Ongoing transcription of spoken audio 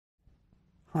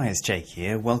Hi, it's Jake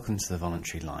here. Welcome to The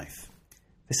Voluntary Life.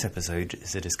 This episode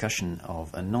is a discussion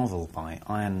of a novel by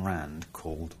Ayn Rand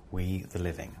called We the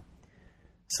Living.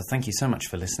 So thank you so much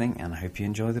for listening, and I hope you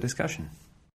enjoy the discussion.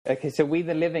 Okay, so We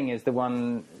the Living is the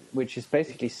one which is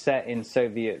basically set in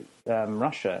Soviet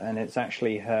Russia, and it's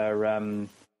actually her...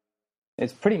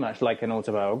 it's pretty much like an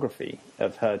autobiography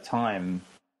of her time.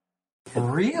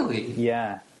 Really?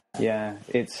 Yeah.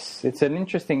 It's an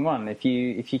interesting one. If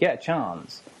you get a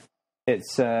chance,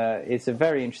 it's a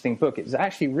very interesting book. It's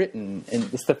actually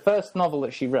it's the first novel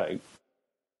that she wrote,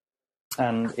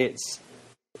 and it's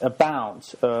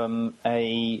about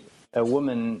a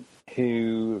woman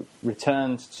who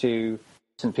returned to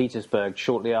St. Petersburg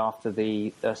shortly after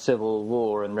the Civil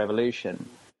War and Revolution,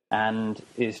 and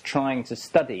is trying to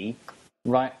study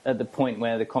right at the point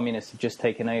where the communists have just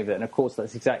taken over. And of course,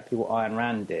 that's exactly what Ayn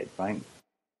Rand did, right?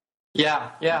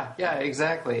 Yeah,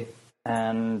 exactly.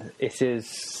 And it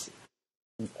is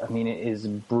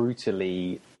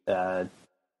brutally sort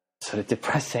of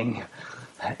depressing.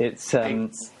 It's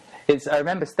I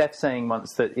remember Steph saying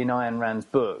once that in Ayn Rand's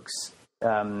books,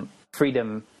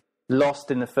 freedom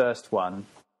lost in the first one.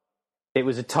 It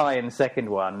was a tie in the second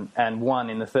one and won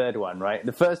in the third one, right?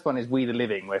 The first one is We the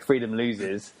Living, where freedom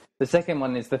loses. The second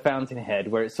one is The Fountainhead,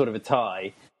 where it's sort of a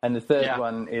tie. And the third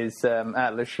one is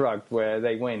Atlas Shrugged, where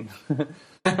they win.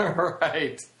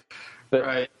 Right.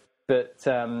 But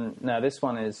no, this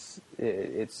one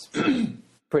it's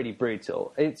pretty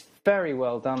brutal. It's very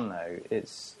well done, though.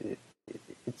 It's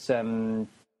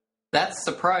That's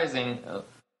surprising.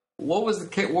 What were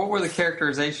the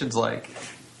characterizations like?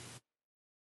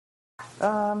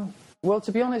 Well,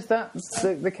 to be honest,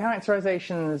 the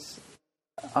characterizations,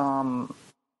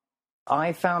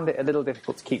 I found it a little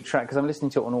difficult to keep track because I'm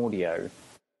listening to it on audio.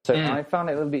 So I found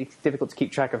it a little bit difficult to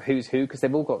keep track of who's who because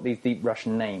they've all got these deep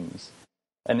Russian names.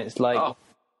 And it's like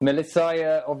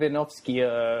Melisaya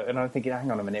Ovinovskaya, and I'm thinking,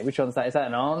 hang on a minute, which one's that? Is that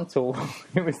an aunt or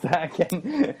who was that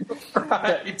again?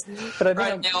 Right. But I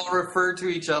think they all refer to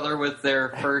each other with their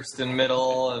first and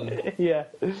middle, and yeah.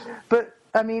 But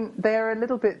I mean, they're a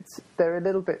little bit,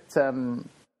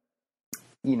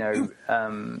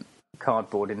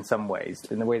 cardboard in some ways,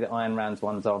 in the way that Ayn Rand's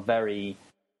ones are very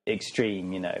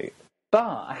extreme,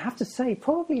 But I have to say,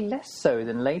 probably less so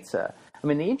than later. I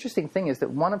mean, the interesting thing is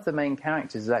that one of the main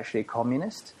characters is actually a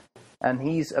communist, and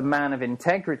he's a man of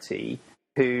integrity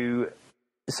who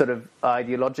sort of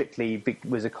ideologically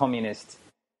was a communist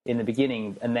in the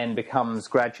beginning and then becomes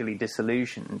gradually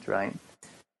disillusioned, right?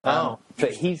 But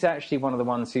he's actually one of the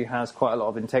ones who has quite a lot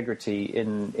of integrity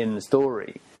in the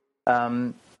story.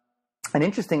 And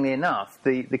interestingly enough,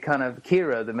 the kind of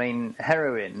Kira, the main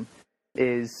heroine,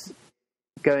 is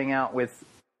going out with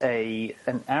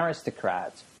an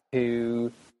aristocrat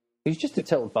who's just a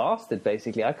total bastard,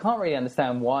 basically. I can't really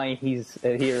understand why he's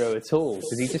a hero at all,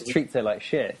 because he just treats her like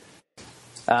shit.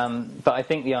 But I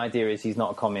think the idea is he's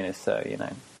not a communist, so,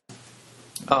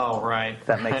 Oh, right.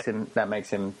 That makes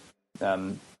him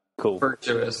cool.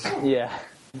 Virtuous. Yeah.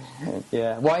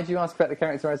 Why did you ask about the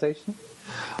characterization?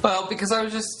 Well, because I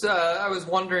was just I was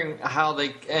wondering how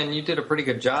and you did a pretty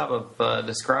good job of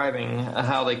describing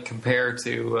how they compare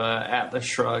to Atlas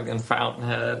Shrugged and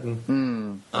Fountainhead.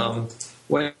 And,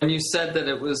 when you said that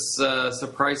it was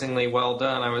surprisingly well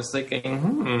done, I was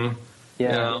thinking,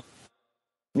 Yeah.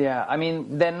 Yeah, I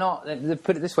mean, they're not.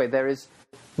 Put it this way: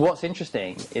 what's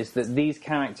interesting is that these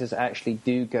characters actually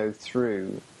do go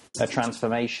through a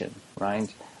transformation,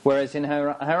 right? Whereas in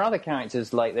her other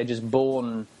characters, like, they're just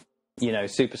born,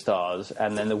 superstars,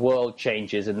 and then the world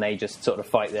changes and they just sort of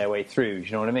fight their way through. Do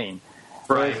you know what I mean?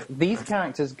 Right. Whereas these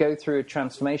characters go through a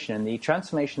transformation, and the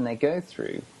transformation they go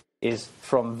through is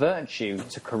from virtue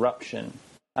to corruption,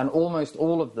 and almost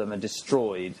all of them are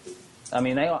destroyed. I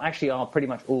mean, they are pretty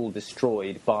much all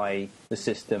destroyed by the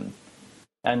system.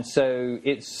 And so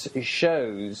it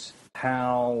shows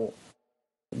how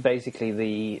basically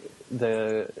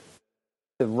the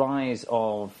rise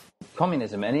of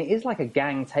communism, and it is like a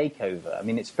gang takeover. I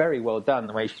mean, it's very well done,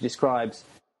 the way she describes,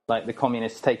 like, the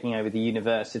communists taking over the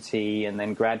university, and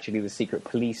then gradually the secret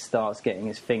police starts getting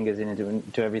its fingers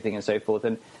into everything and so forth.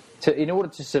 And in order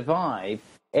to survive,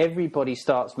 everybody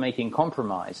starts making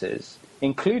compromises,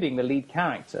 including the lead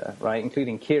character, right,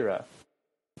 including Kira,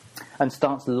 and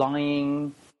starts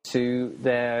lying to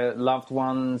their loved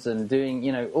ones and doing,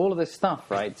 all of this stuff,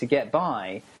 right, to get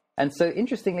by. And so,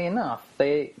 interestingly enough,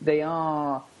 they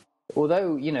are,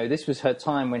 although, this was her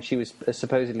time when she was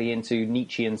supposedly into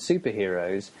Nietzschean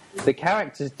superheroes, the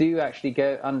characters do actually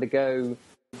undergo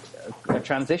a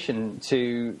transition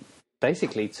to,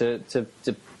 basically, to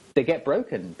get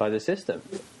broken by the system,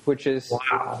 which is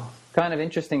kind of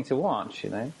interesting to watch,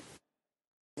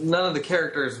 none of the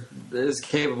characters is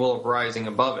capable of rising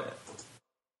above it.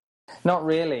 Not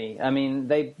really. I mean,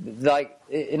 they, like,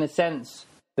 in a sense,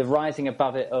 the rising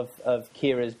above it of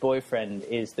Kira's boyfriend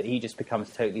is that he just becomes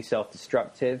totally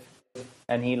self-destructive,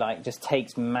 and he, like, just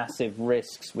takes massive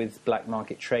risks with black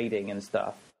market trading and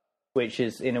stuff, which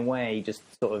is, in a way, just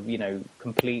sort of, you know,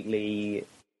 completely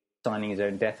signing his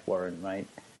own death warrant, right?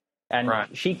 And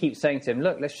she keeps saying to him,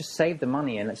 look, let's just save the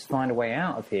money and let's find a way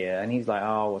out of here. And he's like,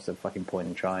 oh, what's the fucking point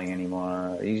in trying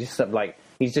anymore? He's just sort of like,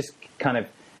 he's just kind of,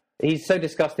 he's so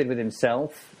disgusted with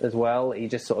himself as well,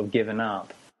 he's just sort of given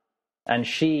up. And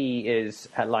she is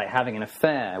like having an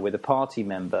affair with a party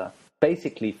member,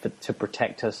 basically to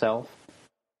protect herself.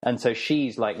 And so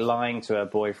she's like lying to her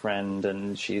boyfriend,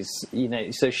 and she's, you know,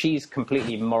 so she's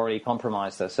completely morally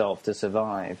compromised herself to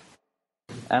survive.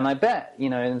 And I bet, you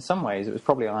know, in some ways it was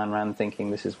probably Ayn Rand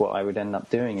thinking this is what I would end up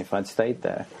doing if I'd stayed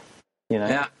there, you know?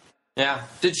 Yeah. Yeah.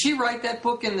 Did she write that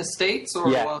book in the States or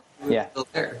while she was still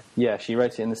there? Yeah, she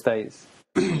wrote it in the States.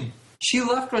 She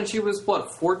left when she was,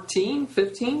 what, 14,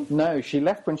 15? No, she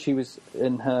left when she was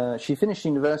she finished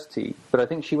university, but I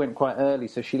think she went quite early,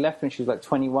 so she left when she was like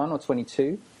 21 or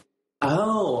 22.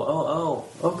 Oh,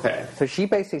 okay. So she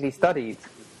basically studied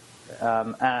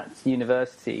at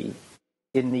university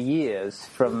in the years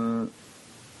from,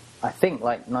 I think,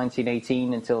 like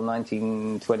 1918 until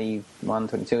 1921,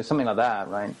 22, or something like that,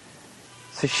 right?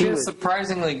 So she was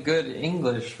surprisingly good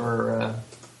English for...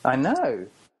 I know.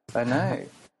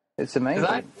 It's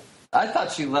amazing. I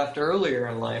thought she left earlier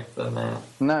in life than that.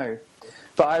 No.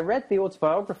 But I read the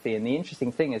autobiography, and the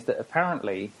interesting thing is that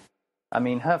apparently, I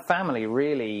mean, her family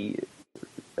really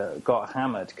got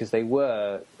hammered because they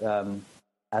were...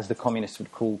 as the communists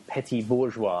would call petit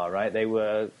bourgeois, right? They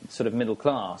were sort of middle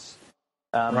class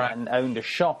and owned a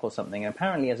shop or something. And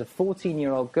apparently, as a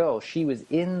 14-year-old girl, she was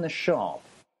in the shop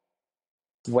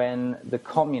when the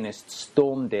communists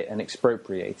stormed it and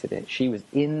expropriated it. She was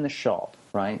in the shop,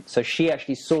 right? So she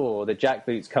actually saw the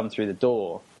jackboots come through the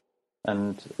door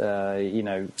and, you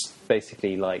know,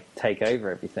 basically, like, take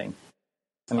over everything.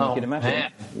 I mean, you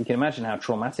can imagine how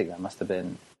traumatic that must have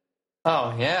been.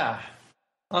 Oh, yeah.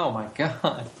 Oh, my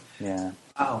God. Yeah.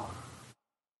 Wow.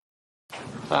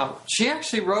 She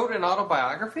actually wrote an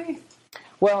autobiography?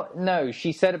 Well, no.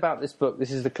 She said about this book,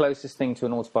 this is the closest thing to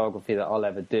an autobiography that I'll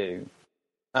ever do.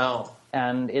 Oh.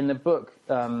 And in the book,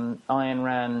 Ayn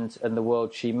Rand and the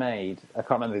World She Made, I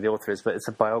can't remember who the author is, but it's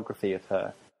a biography of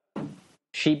her.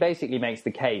 She basically makes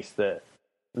the case that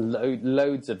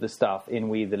loads of the stuff in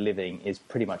We the Living is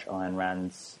pretty much Ayn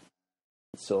Rand's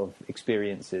sort of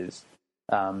experiences.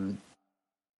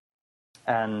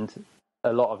 And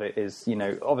a lot of it is, you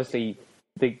know, obviously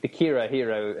the Kira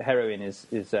heroine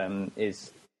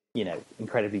is you know,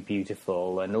 incredibly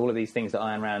beautiful, and all of these things that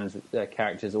Ayn Rand's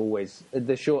characters always,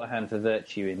 the shorthand for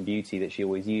virtue and beauty that she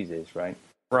always uses, right?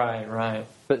 Right.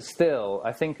 But still,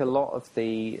 I think a lot of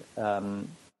the,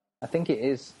 I think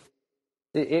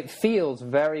it feels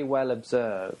very well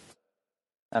observed,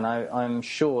 and I'm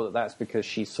sure that that's because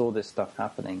she saw this stuff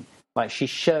happening. Like, she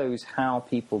shows how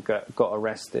people got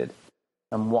arrested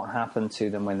and what happened to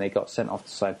them when they got sent off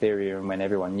to Siberia, and when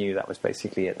everyone knew that was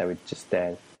basically it, they were just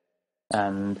dead.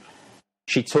 And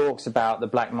she talks about the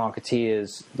black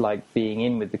marketeers, like, being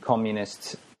in with the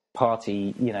Communist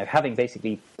Party, you know, having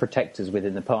basically protectors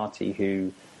within the party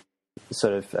who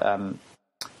sort of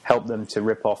help them to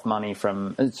rip off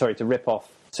to rip off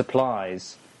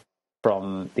supplies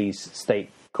from these state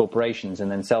corporations and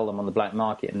then sell them on the black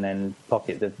market and then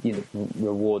pocket the, you know,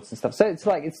 rewards and stuff. So it's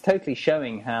like, it's totally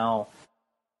showing how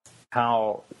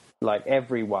like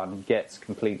everyone gets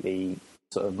completely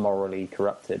sort of morally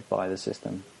corrupted by the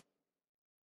system.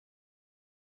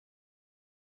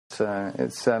 So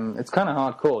it's kind of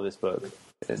hardcore, this book.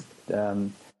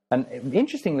 And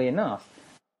interestingly enough,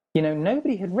 you know,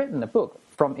 nobody had written a book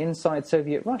from inside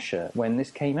Soviet Russia when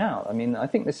this came out. I mean, I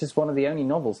think this is one of the only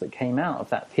novels that came out of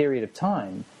that period of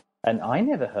time, and I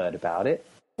never heard about it.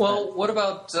 Well, what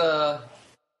about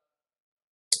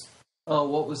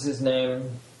what was his name?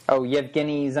 Oh,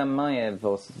 Yevgeny Zamayev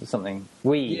or something.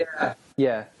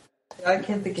 Yeah. I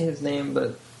can't think of his name,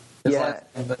 but his last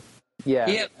name, but he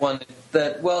had one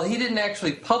that, well, he didn't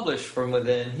actually publish from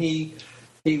within. He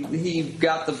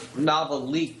got the novel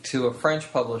leaked to a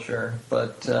French publisher,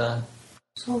 but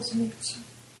Solzhenitsyn.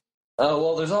 Oh,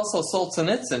 well, there's also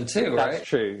Solzhenitsyn too, right? That's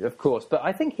true, of course. But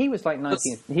I think he was like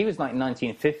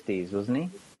 1950s, wasn't he?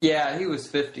 Yeah, he was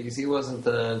 50s. He wasn't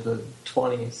the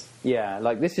 20s. Yeah,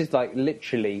 like this is like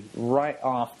literally right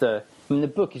after. I mean, the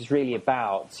book is really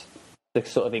about the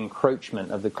sort of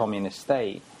encroachment of the communist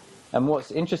state. And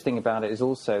what's interesting about it is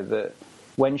also that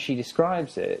when she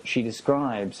describes it, she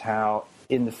describes how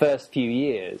in the first few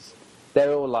years,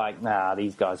 they're all like, nah,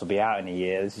 these guys will be out in a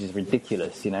year. This is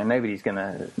ridiculous. Nobody's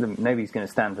gonna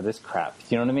stand for this crap. Do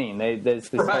you know what I mean? There's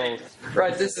this right.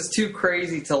 This is too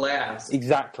crazy to last.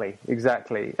 Exactly.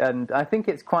 And I think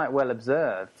it's quite well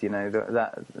observed.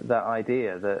 That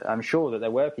idea that I'm sure that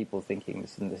there were people thinking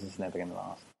this is never going to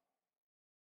last.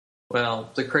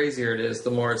 Well, the crazier it is,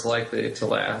 the more it's likely to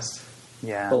last.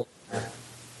 Yeah.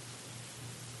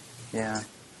 Yeah.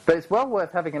 But it's well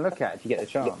worth having a look at if you get the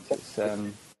chance.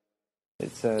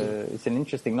 It's an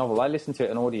interesting novel. I listened to it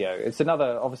on audio. It's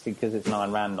another, obviously, because it's an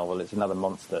Ayn Rand novel, it's another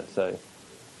monster. So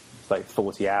it's like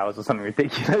 40 hours or something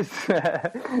ridiculous.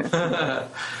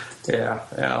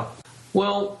 Yeah.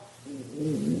 Well,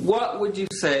 what would you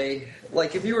say,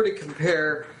 like, if you were to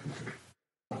compare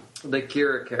the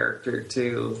Kira character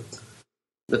to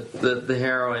the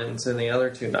heroines in the other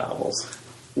two novels,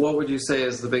 what would you say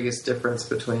is the biggest difference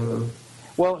between them?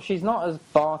 Well, she's not as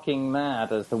barking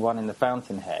mad as the one in the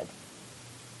Fountainhead.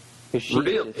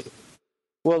 Really?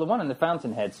 Well, the one in the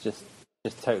Fountainhead's just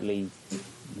totally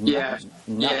nuts,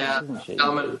 isn't she?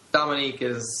 Dominique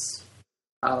is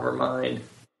out of her mind.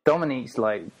 Dominique's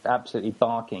like absolutely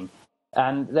barking,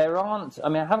 and there aren't. I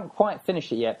mean, I haven't quite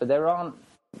finished it yet, but there aren't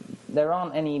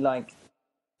any like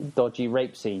dodgy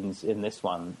rape scenes in this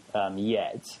one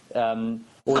yet.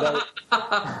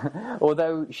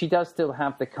 Although she does still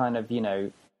have the kind of,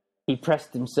 he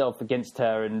pressed himself against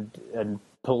her and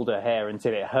pulled her hair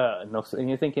until it hurt, and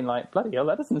you're thinking like, bloody hell,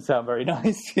 that doesn't sound very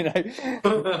nice,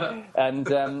 And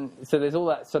so there's all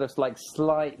that sort of like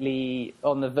slightly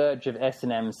on the verge of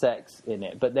S&M sex in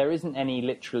it, but there isn't any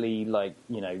literally like,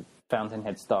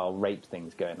 Fountainhead style rape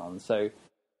things going on. So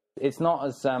it's not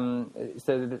as so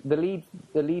the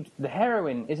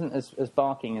heroine isn't as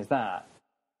barking as that.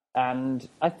 And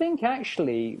I think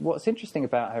actually what's interesting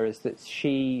about her is that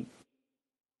she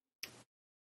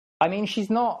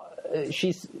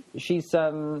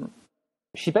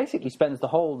basically spends the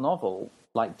whole novel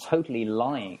like totally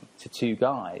lying to two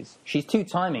guys. She's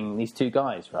two-timing these two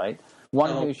guys, right?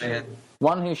 One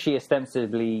who she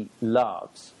ostensibly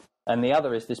loves, and the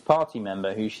other is this party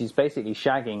member who she's basically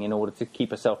shagging in order to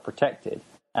keep herself protected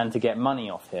and to get money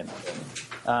off him.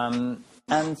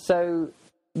 And so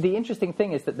the interesting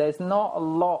thing is that there's not a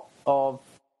lot of,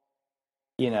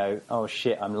 oh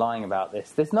shit, I'm lying about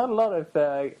this. There's not a lot of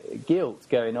guilt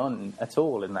going on at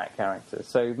all in that character.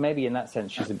 So maybe in that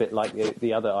sense she's a bit like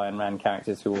the other Ayn Rand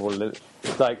characters who are all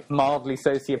like mildly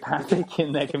sociopathic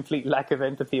in their complete lack of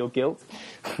empathy or guilt.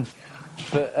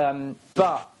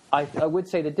 But I would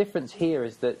say the difference here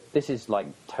is that this is like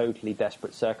totally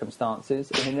desperate circumstances,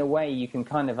 and in a way you can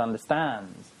kind of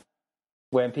understand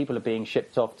when people are being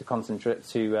shipped off to concentrate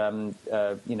to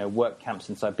work camps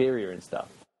in Siberia and stuff.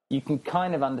 You can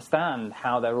kind of understand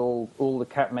how they're all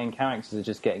the main characters are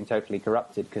just getting totally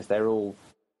corrupted because they're all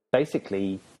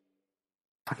basically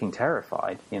fucking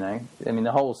terrified. I mean,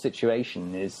 the whole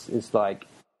situation is like,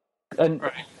 and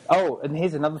right. And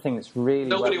here's another thing that's really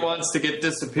nobody wants to get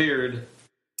disappeared.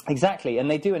 Exactly, and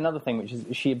they do another thing, which is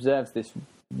she observes this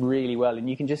really well, and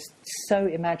you can just so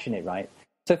imagine it, right?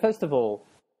 So first of all,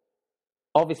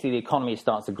 obviously the economy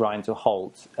starts to grind to a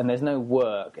halt, and there's no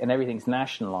work, and everything's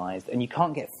nationalised, and you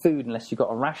can't get food unless you've got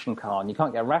a ration card, and you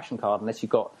can't get a ration card unless you've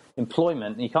got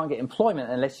employment, and you can't get employment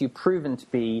unless you've proven to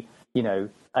be,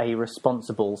 a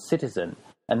responsible citizen,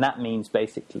 and that means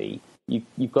basically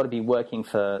you've got to be working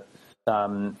for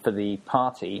the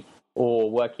party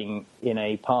or working in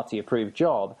a party-approved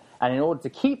job, and in order to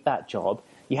keep that job,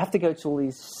 you have to go to all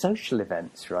these social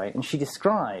events, right? And she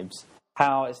describes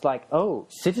how it's like, oh,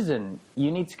 citizen,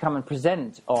 you need to come and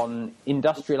present on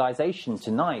industrialization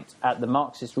tonight at the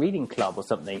Marxist Reading Club or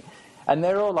something. And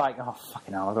they're all like, oh,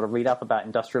 fucking hell, I've got to read up about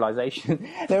industrialization.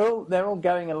 they're all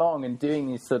going along and doing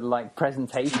these sort of like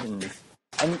presentations.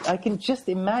 And I can just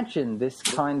imagine this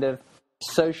kind of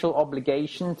social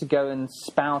obligation to go and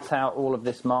spout out all of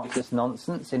this Marxist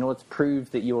nonsense in order to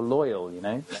prove that you're loyal,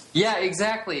 Yeah,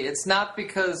 exactly. It's not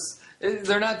because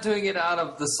they're not doing it out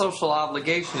of the social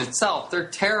obligation itself. They're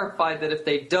terrified that if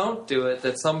they don't do it,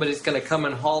 that somebody's going to come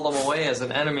and haul them away as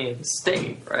an enemy of the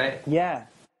state, right? Yeah.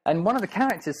 And one of the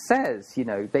characters says,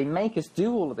 they make us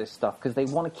do all of this stuff because they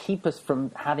want to keep us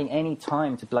from having any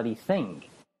time to bloody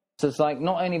think. So it's like,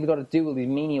 not only have we got to do all these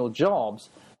menial jobs,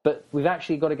 but we've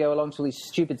actually got to go along to these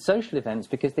stupid social events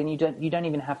because then you don't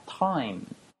even have time.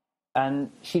 And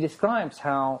she describes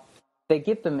how they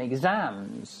give them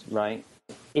exams, right?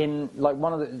 In like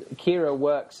Kira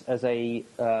works as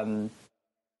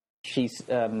she's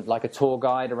like a tour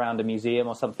guide around a museum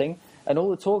or something, and all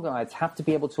the tour guides have to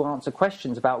be able to answer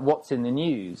questions about what's in the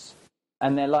news.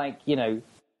 And they're like,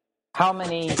 how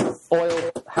many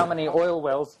oil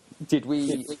wells did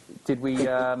the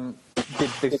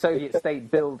Soviet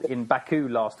state build in Baku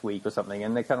last week or something?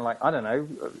 And they're kind of like, I don't know.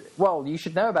 Well, you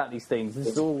should know about these things. This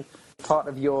is all part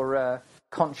of your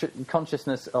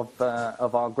consciousness of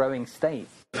our growing state.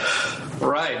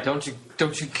 Right? Don't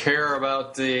you care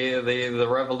about the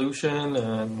revolution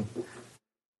and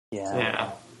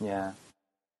yeah.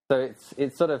 So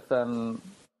it's sort of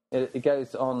it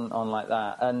goes on like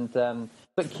that, and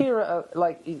but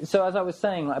Kira, so as I was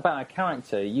saying about her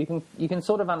character, you can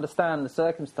sort of understand the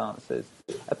circumstances.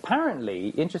 Apparently,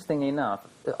 interestingly enough,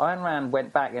 Ayn Rand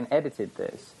went back and edited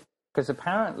this because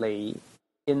apparently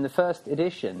in the first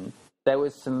edition there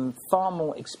was some far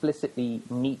more explicitly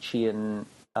Nietzschean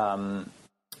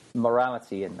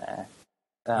morality in there.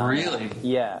 Really?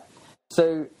 Yeah.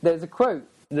 So there's a quote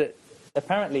that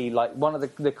apparently, like, one of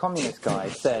the communist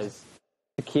guys says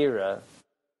to Kira,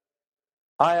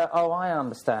 I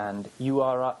understand. You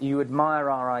admire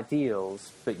our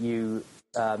ideals, but you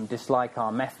dislike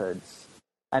our methods.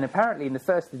 And apparently in the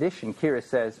first edition, Kira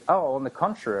says, oh, on the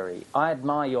contrary, I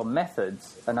admire your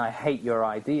methods and I hate your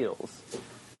ideals.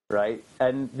 Right?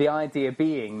 And the idea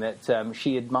being that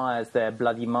she admires their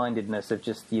bloody-mindedness of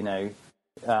just,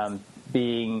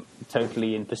 being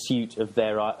totally in pursuit of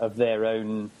their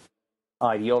own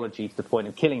ideology to the point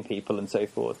of killing people and so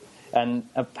forth.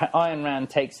 And Ayn Rand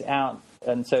takes it out,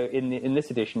 and so in this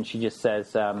edition she just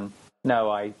says, no,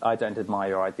 I don't admire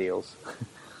your ideals.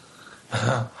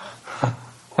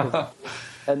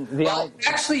 And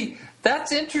actually,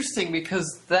 that's interesting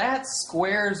because that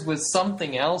squares with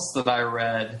something else that I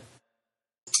read.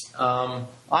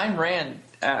 Ayn Rand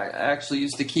actually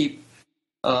used to keep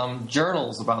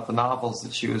journals about the novels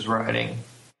that she was writing.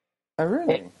 Oh,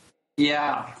 really?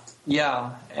 Yeah,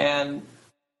 and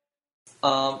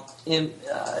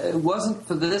it wasn't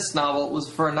for this novel. It was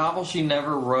for a novel she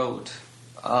never wrote.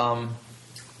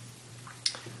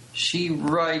 She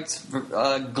writes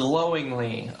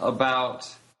glowingly about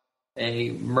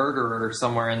a murderer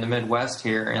somewhere in the Midwest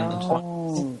here in the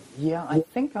 20s. Yeah, I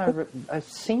think I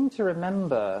seem to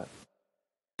remember.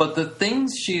 But the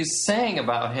things she's saying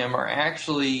about him are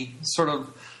actually sort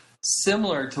of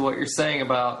similar to what you're saying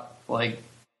about, like,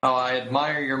 how I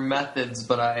admire your methods,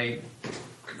 but I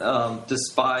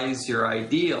despise your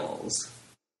ideals,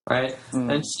 right?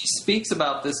 And she speaks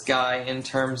about this guy in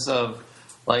terms of,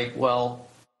 like, well,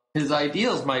 his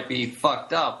ideals might be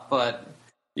fucked up, but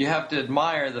you have to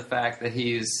admire the fact that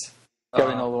he's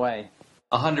going all the way,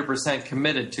 100%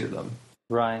 committed to them.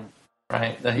 Right.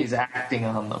 That he's acting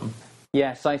on them.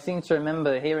 Yes, I seem to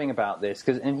remember hearing about this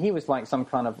and he was like some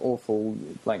kind of awful,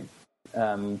 like,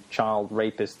 child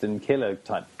rapist and killer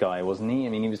type guy, wasn't he? I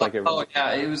mean, he was like he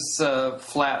was a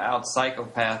flat out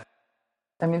psychopath.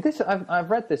 I mean, I've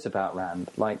read this about Rand,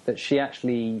 like that she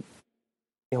actually.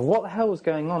 What the hell was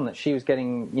going on that she was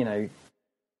getting,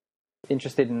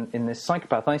 interested in this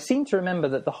psychopath? And I seem to remember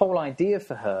that the whole idea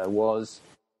for her was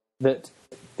that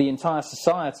the entire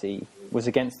society was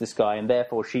against this guy, and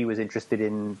therefore she was interested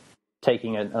in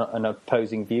taking an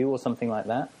opposing view or something like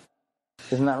that.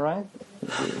 Isn't that right?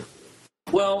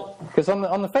 Well, because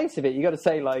on the face of it, you got to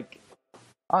say, like,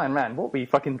 Ayn Rand, what were you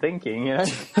fucking thinking? Yeah.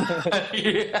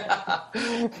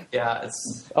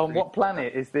 It's on what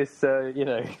planet is this?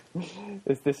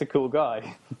 Is this a cool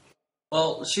guy?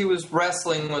 Well, she was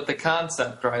wrestling with the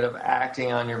concept, right, of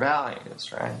acting on your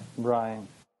values, right? Right.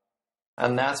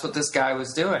 And that's what this guy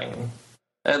was doing,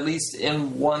 at least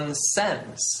in one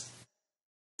sense,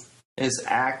 is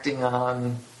acting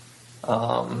on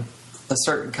a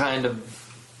certain kind of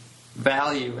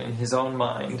value in his own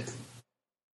mind.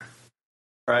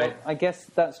 Right. Well, I guess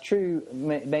that's true,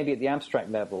 maybe at the abstract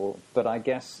level, but I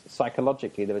guess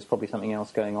psychologically there was probably something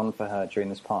else going on for her during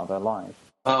this part of her life.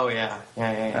 Oh, yeah.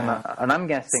 And I'm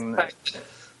guessing that...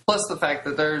 Plus the fact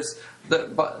that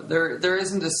there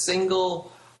isn't a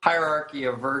single hierarchy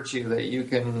of virtue that you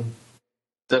can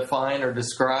define or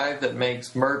describe that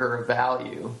makes murder a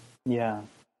value. Yeah.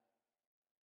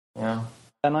 Yeah.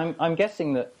 And I'm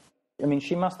guessing that, I mean,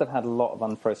 she must have had a lot of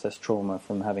unprocessed trauma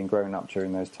from having grown up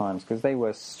during those times, because they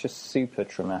were just super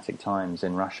traumatic times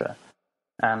in Russia.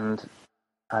 And,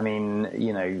 I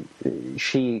mean,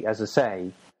 she, as I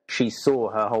say, she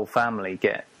saw her whole family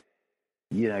get,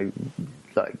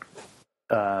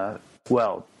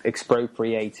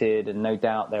 expropriated, and no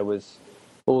doubt there was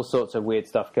all sorts of weird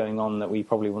stuff going on that we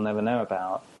probably will never know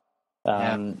about.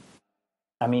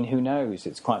 I mean, who knows?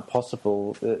 It's quite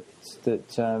possible that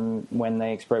when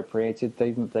they expropriated,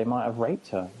 they might have raped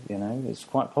her. It's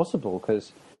quite possible,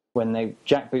 because when they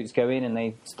jackboots go in and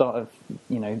they start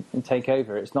to, take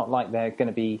over, it's not like they're going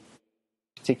to be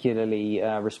particularly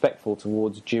respectful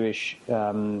towards Jewish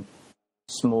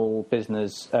small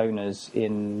business owners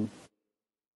in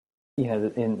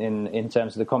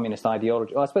terms of the communist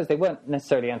ideology. Well, I suppose they weren't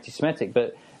necessarily anti-Semitic,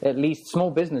 but at least small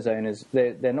business owners,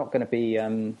 they're not going to be they're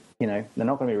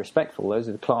not going to be respectful. Those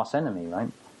are the class enemy,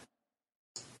 right?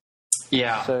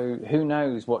 Yeah. So who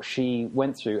knows what she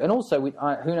went through, and also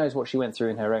who knows what she went through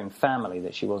in her own family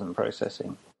that she wasn't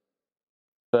processing.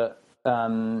 But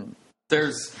and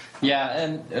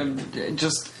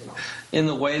just in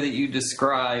the way that you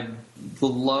describe the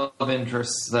love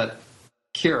interests that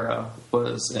Kira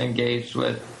was engaged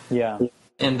with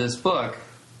in this book,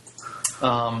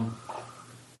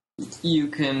 you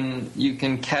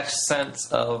can catch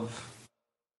sense of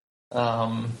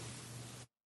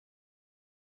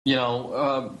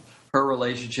her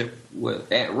relationship with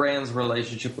Ayn Rand's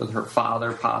relationship with her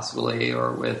father, possibly,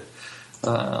 or with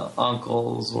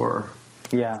uncles, or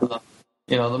the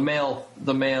male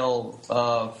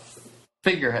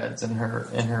figureheads in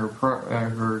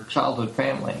her childhood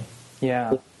family.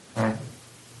 Yeah. Right.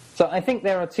 So I think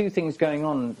there are two things going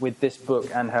on with this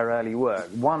book and her early work.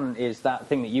 One is that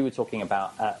thing that you were talking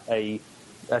about at a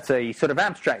sort of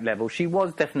abstract level. She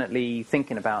was definitely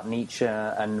thinking about Nietzsche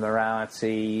and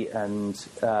morality and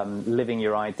living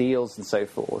your ideals and so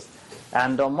forth.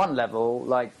 And on one level,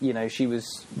 she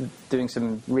was doing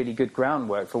some really good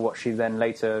groundwork for what she then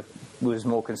later was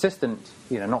more consistent,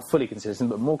 not fully consistent,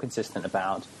 but more consistent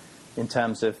about, in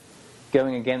terms of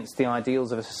going against the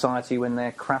ideals of a society when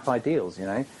they're crap ideals,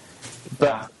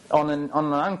 But on an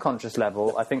unconscious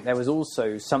level, I think there was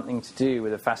also something to do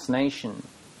with a fascination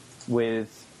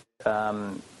with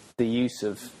the use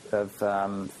of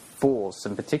force,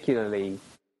 and particularly,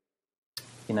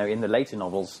 in the later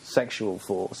novels, sexual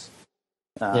force.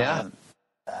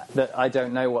 That I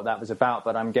don't know what that was about,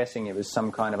 but I'm guessing it was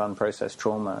some kind of unprocessed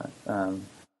trauma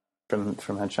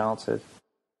from her childhood.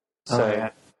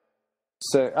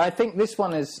 So I think this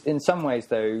one is, in some ways,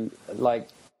 though,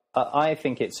 I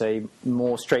think it's a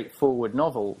more straightforward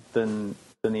novel than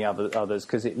the others,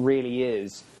 because it really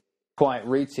is quite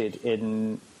rooted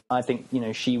in. I think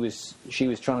she was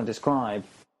trying to describe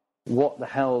what the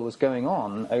hell was going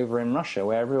on over in Russia,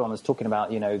 where everyone was talking about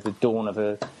the dawn of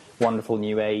a wonderful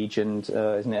new age, and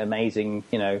isn't it amazing,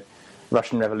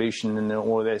 Russian Revolution and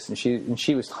all of this, and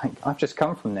she was like, I've just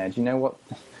come from there. Do you know what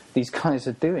these guys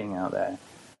are doing out there?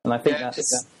 And I think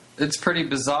it's pretty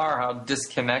bizarre how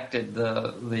disconnected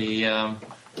the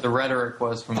rhetoric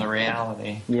was from the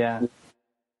reality. Yeah.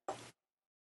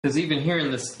 Because even here in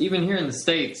the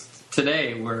States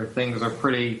today, where things are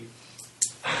pretty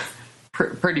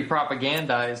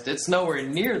propagandized, it's nowhere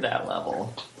near that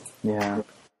level. Yeah.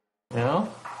 You know?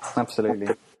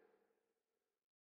 Absolutely.